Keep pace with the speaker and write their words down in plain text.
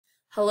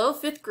Hello,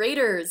 fifth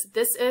graders.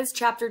 This is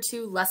Chapter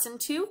 2, Lesson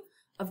 2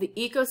 of the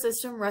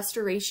Ecosystem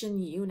Restoration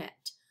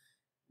Unit.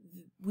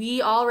 We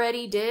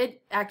already did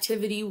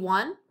Activity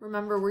 1.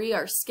 Remember, we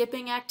are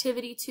skipping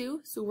Activity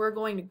 2, so we're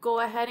going to go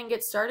ahead and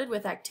get started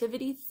with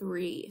Activity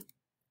 3.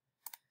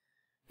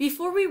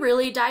 Before we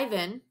really dive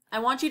in, I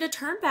want you to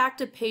turn back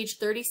to page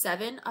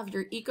 37 of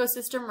your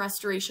Ecosystem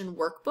Restoration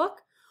Workbook,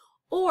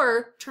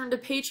 or turn to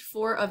page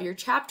 4 of your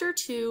Chapter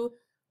 2,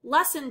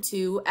 Lesson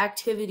 2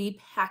 Activity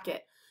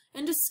Packet,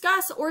 and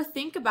discuss or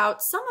think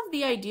about some of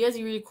the ideas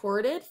you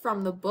recorded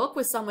from the book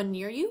with someone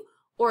near you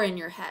or in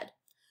your head.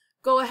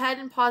 Go ahead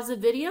and pause the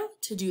video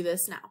to do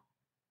this now.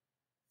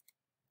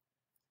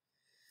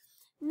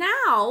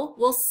 Now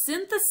we'll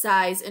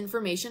synthesize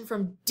information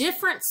from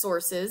different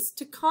sources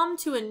to come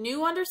to a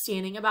new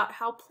understanding about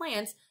how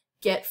plants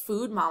get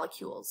food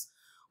molecules.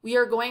 We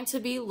are going to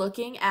be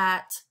looking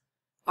at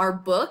our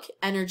book,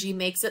 Energy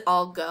Makes It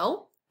All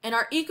Go, and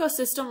our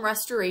ecosystem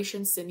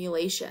restoration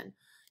simulation.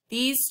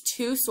 These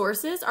two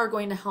sources are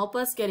going to help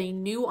us get a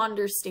new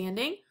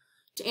understanding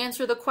to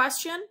answer the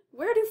question,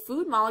 where do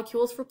food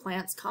molecules for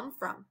plants come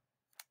from?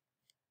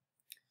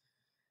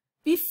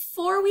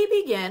 Before we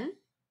begin,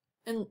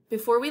 and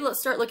before we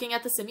start looking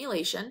at the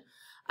simulation,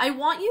 I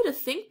want you to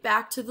think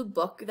back to the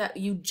book that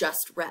you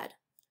just read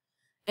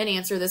and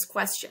answer this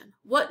question.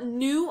 What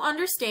new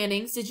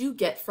understandings did you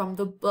get from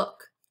the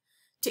book?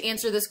 To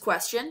answer this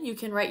question, you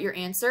can write your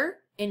answer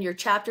in your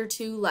Chapter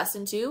 2,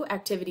 Lesson 2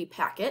 activity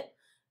packet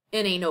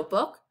in a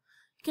notebook.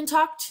 You can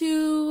talk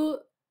to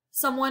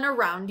someone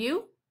around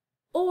you,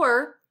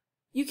 or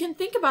you can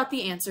think about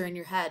the answer in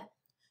your head.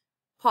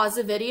 Pause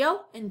the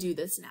video and do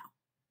this now.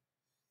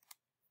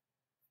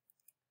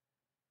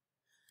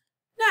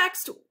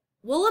 Next,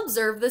 we'll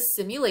observe the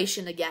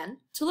simulation again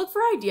to look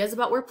for ideas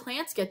about where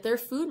plants get their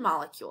food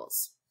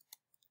molecules.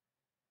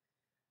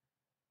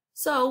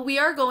 So we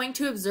are going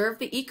to observe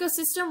the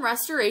ecosystem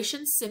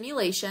restoration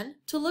simulation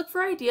to look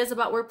for ideas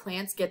about where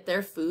plants get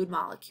their food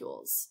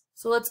molecules.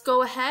 So let's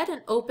go ahead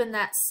and open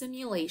that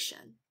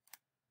simulation.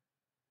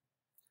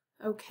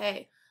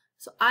 Okay,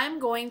 so I'm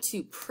going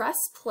to press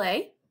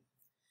play,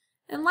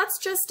 and let's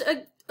just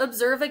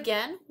observe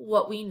again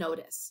what we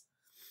notice.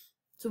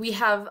 So we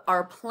have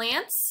our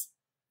plants,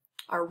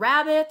 our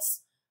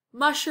rabbits,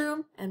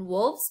 mushroom, and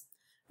wolves.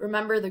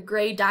 Remember, the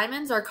gray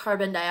diamonds are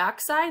carbon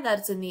dioxide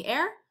that's in the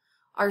air.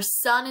 Our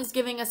sun is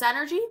giving us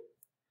energy.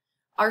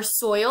 Our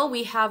soil,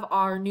 we have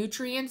our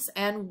nutrients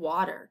and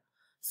water.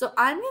 So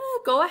I'm going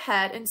to go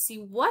ahead and see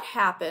what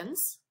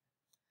happens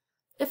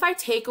if I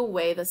take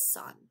away the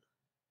sun.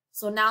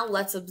 So now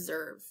let's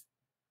observe.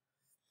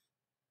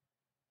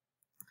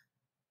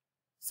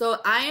 So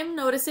I am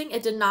noticing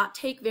it did not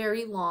take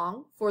very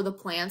long for the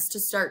plants to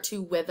start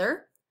to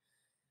wither.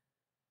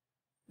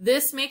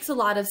 This makes a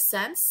lot of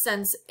sense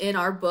since in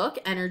our book,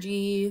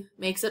 Energy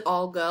Makes It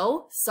All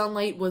Go,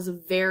 sunlight was a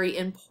very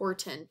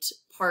important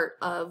part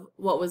of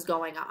what was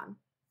going on.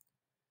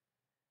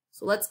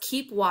 So let's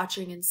keep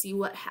watching and see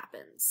what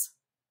happens.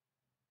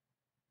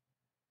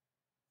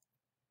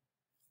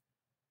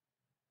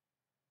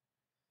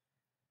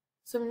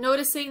 So I'm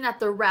noticing that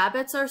the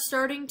rabbits are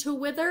starting to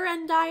wither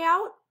and die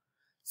out.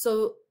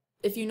 So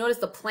if you notice,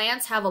 the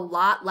plants have a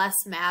lot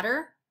less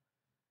matter.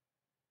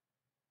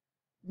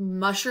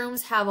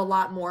 Mushrooms have a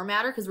lot more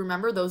matter because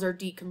remember, those are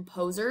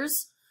decomposers.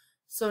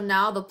 So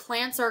now the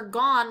plants are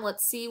gone.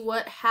 Let's see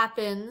what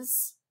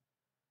happens.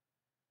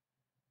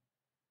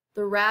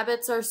 The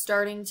rabbits are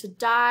starting to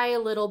die a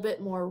little bit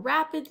more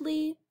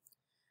rapidly.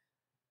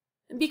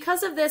 And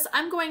because of this,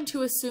 I'm going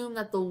to assume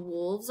that the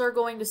wolves are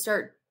going to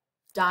start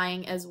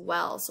dying as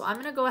well. So I'm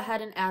going to go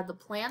ahead and add the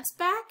plants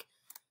back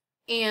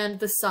and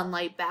the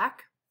sunlight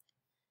back.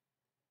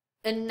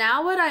 And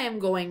now what I am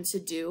going to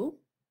do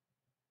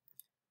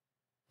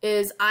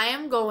is I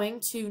am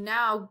going to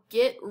now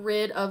get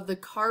rid of the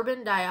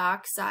carbon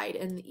dioxide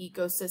in the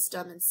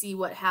ecosystem and see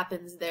what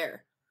happens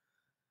there.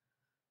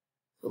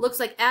 It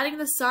looks like adding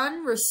the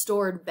sun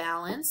restored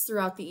balance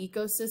throughout the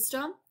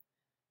ecosystem,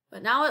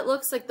 but now it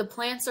looks like the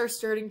plants are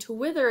starting to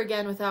wither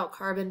again without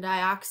carbon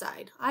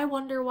dioxide. I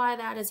wonder why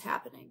that is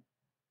happening.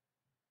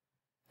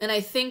 And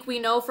I think we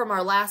know from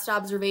our last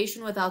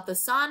observation, without the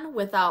sun,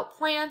 without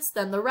plants,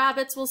 then the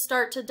rabbits will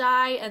start to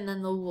die and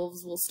then the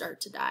wolves will start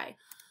to die.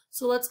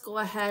 So let's go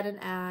ahead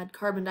and add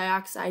carbon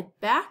dioxide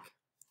back.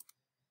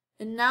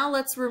 And now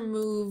let's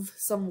remove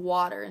some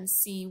water and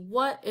see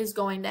what is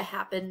going to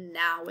happen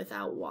now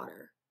without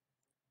water.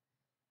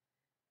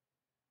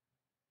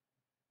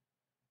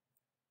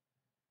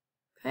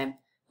 Okay, it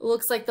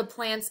looks like the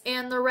plants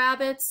and the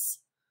rabbits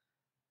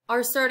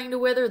are starting to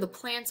wither. The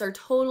plants are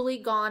totally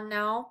gone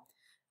now.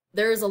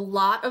 There's a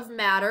lot of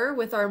matter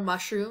with our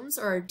mushrooms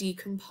or our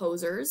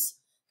decomposers,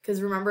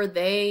 because remember,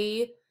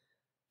 they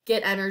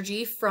get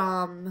energy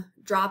from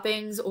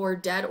droppings or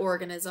dead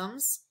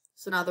organisms.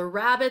 So now the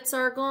rabbits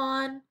are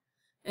gone,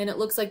 and it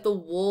looks like the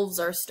wolves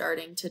are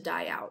starting to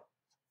die out.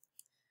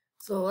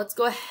 So let's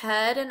go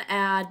ahead and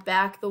add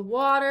back the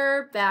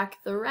water, back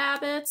the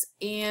rabbits,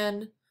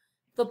 and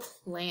the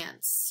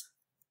plants.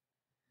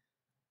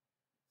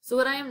 So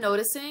what I am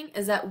noticing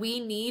is that we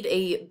need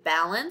a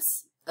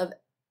balance of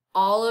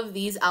all of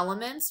these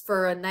elements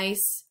for a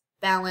nice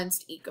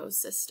balanced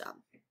ecosystem.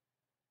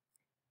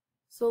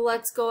 So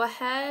let's go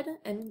ahead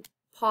and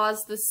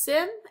pause the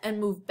sim and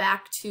move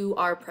back to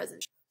our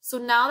presentation. So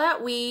now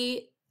that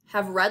we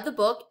have read the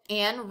book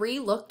and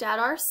re-looked at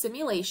our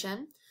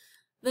simulation,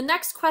 the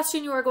next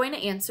question you are going to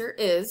answer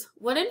is,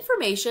 what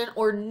information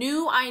or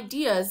new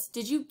ideas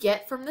did you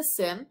get from the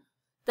sim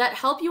that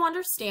help you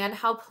understand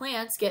how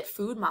plants get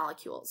food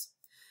molecules?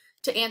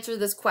 To answer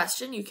this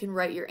question, you can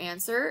write your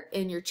answer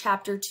in your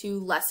Chapter 2,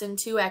 Lesson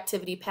 2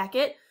 activity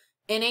packet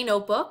in a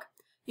notebook.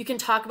 You can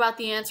talk about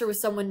the answer with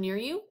someone near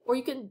you, or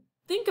you can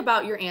think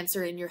about your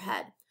answer in your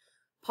head.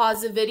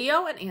 Pause the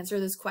video and answer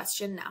this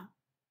question now.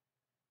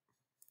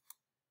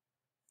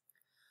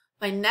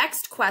 My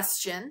next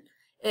question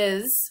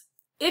is,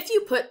 if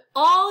you put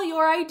all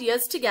your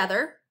ideas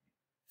together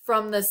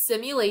from the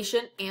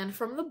simulation and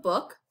from the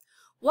book,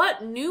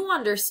 what new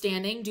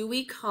understanding do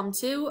we come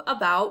to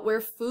about where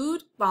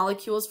food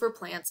molecules for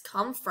plants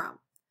come from?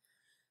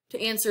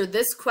 To answer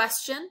this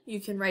question,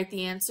 you can write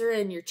the answer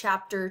in your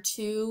Chapter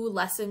 2,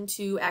 Lesson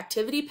 2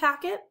 activity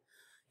packet.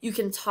 You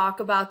can talk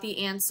about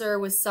the answer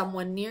with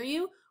someone near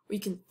you, or you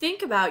can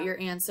think about your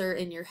answer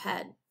in your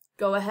head.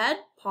 Go ahead,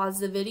 pause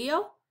the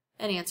video,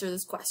 and answer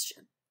this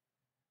question.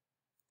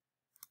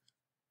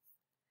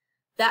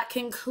 That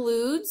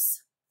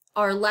concludes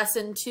our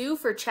Lesson 2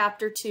 for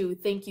Chapter 2.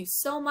 Thank you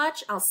so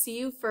much. I'll see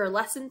you for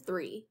Lesson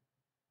 3.